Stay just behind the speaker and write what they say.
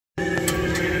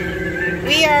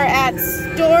at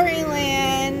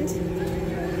Storyland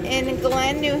in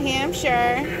Glen, New Hampshire.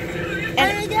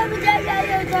 And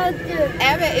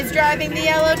Emmett is driving the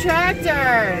yellow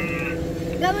tractor.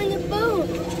 Go in the boat.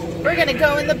 We're gonna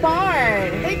go in the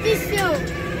barn. Pretty soon.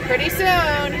 Pretty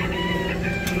soon.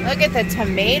 Look at the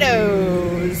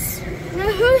tomatoes.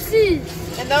 The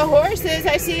horses. And the horses.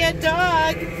 I see a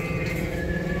dog.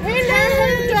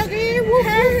 Hello, doggy. Woof,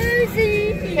 woof.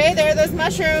 Hey, there are those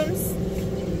mushrooms.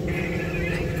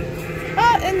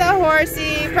 Oh, and the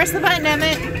horsey. Press the button,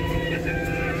 Emmett.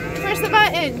 Press the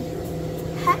button.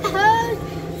 The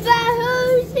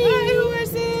horsey. Hi,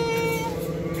 horsey.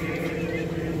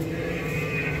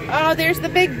 Oh, there's the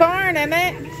big barn,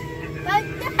 Emmett. Like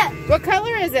that. What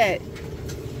color is it?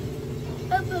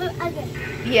 Okay.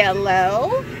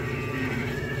 Yellow.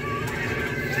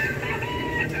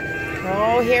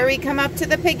 Oh, here we come up to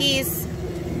the piggies.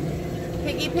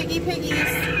 Piggy, piggy, piggies.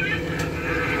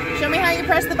 Show me how you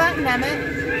press the button, Emmett.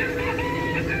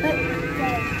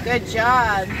 Good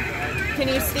job. Can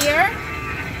you steer?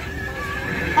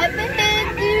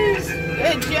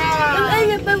 Good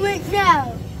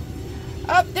job.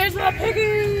 Oh, there's more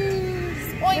piggies.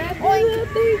 Oink,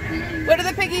 oink. What do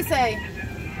the piggies say?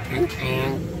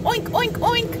 Oink, oink,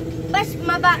 oink. Press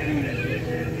my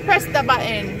button. Press the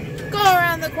button. Go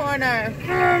around the corner.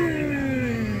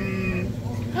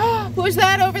 Who's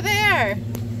that over there?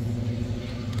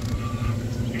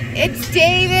 It's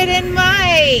David and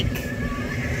Mike.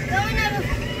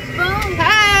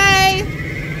 Hi.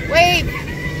 Wave.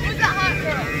 Who's the hot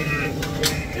girl?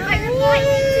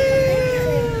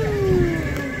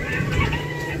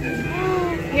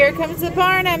 Here comes the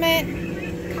barn, Emmett.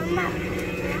 Come on.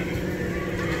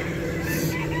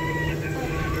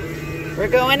 We're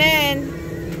going in.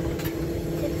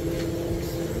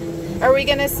 Are we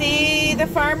going to see the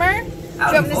farmer? Howdy, Do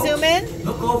you want me to folks. zoom in?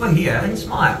 Look over here and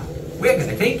smile. We're going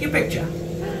to take your picture.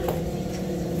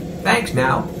 Thanks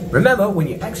now. Remember, when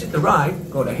you exit the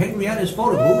ride, go to Henrietta's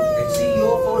photo booth and see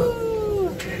your photo.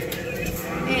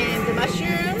 And the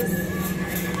mushrooms.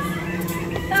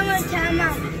 One more time,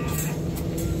 Mom.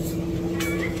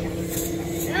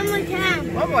 One more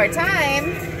time. One more time.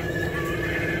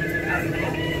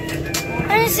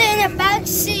 I'm sitting in the back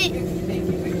seat.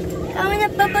 I'm in a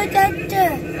purple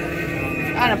tractor.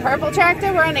 On a purple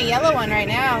tractor? We're on a yellow one right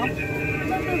now.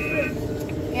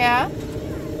 Yeah?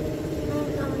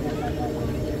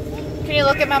 Can you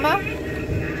look at Mama?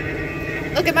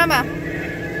 Look at Mama.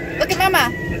 Look at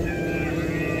Mama.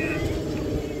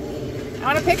 I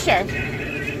want a picture.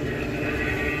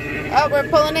 Oh, we're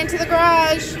pulling into the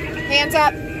garage. Hands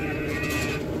up.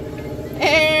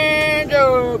 And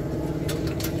up.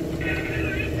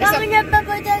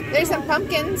 There's some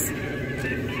pumpkins.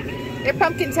 Their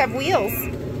pumpkins have wheels.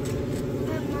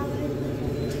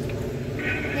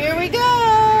 Here we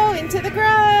go. Into the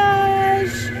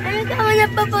garage. I'm going to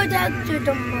purple tractor.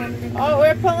 Oh,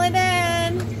 we're pulling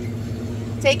in.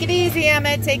 Take it easy,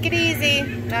 Emmett. Take it easy.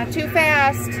 Not too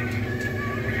fast.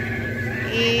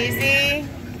 Easy.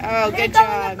 Oh, good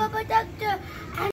job.